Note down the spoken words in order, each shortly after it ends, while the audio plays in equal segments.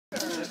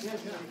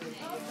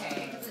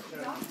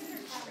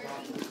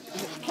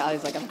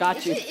Callie's like, I've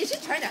got you. Is she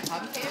trying to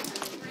hug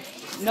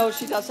him? No,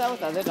 she does that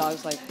with other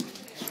dogs. Like,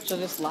 she'll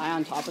just lie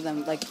on top of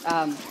them. Like,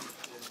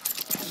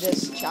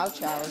 this Chow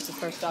Chow was the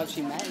first dog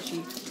she met, and she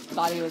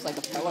thought he was like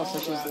a pillow, so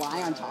she was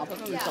lying on top of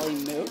him until he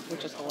moved,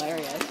 which is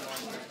hilarious.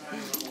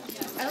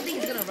 I don't think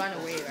he's gonna run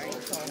away, right?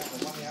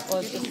 Well,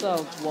 it's just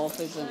the wolf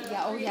isn't.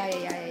 Yeah. Oh yeah.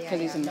 Because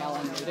he's a male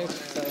and neuter,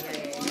 so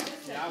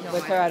No,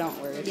 with her I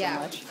don't worry too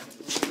much.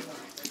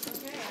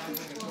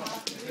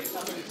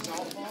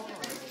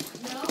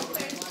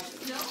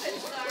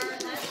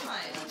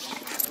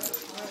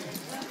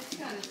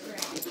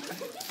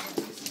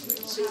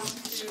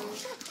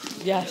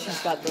 Yeah, she's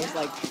got those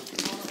like.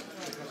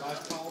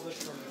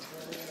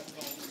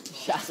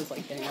 Shas is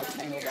like getting all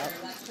tangled up.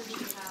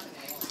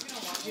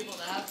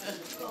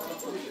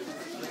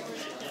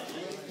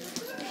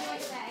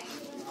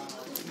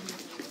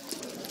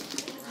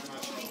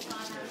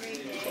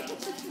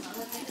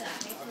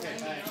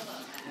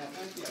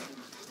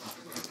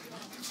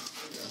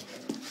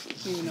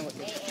 Do you know what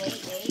you're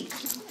doing?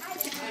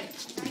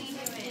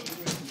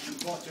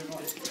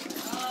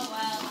 Oh,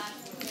 well,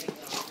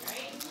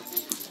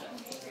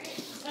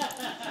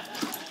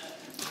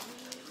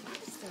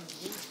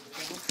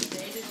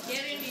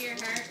 get into your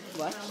heart.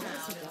 What?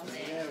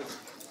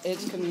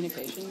 It's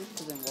communication,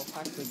 because in wolf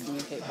packs we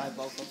communicate by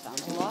vocal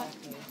sounds a lot,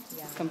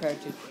 compared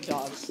to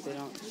dogs. They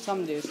don't.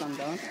 Some do, some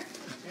don't.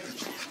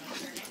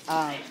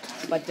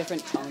 But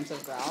different tones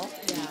of growl.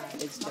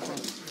 It's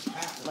different,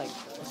 like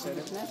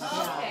assertiveness.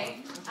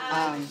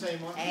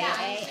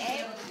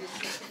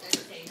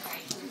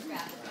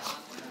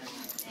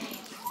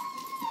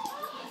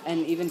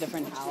 And even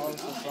different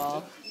howls as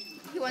well.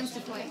 He wants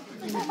to play.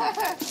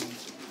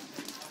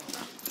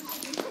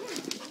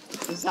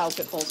 This is how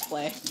pitbulls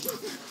play.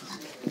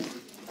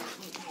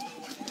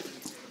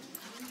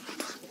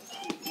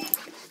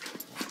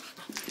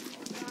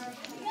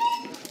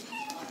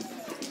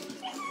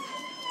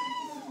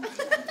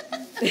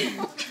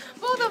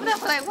 Both of them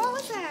were like, what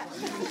was that?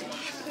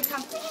 Okay,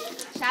 come.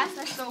 Shaz,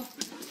 let's go.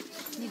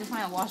 Need to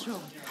find a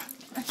washroom.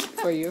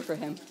 For you or for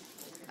him?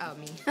 Oh,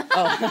 me.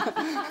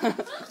 Oh.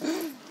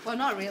 Well,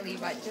 not really,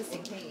 but just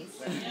in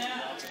case.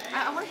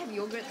 I want to have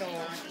yogurt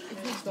though.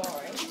 It's next door,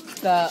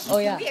 right? Oh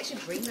yeah. Can we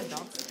actually bring the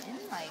dogs in,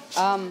 like,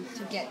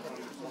 to get the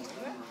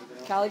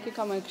yogurt? Callie could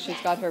come in because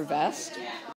she's got her vest.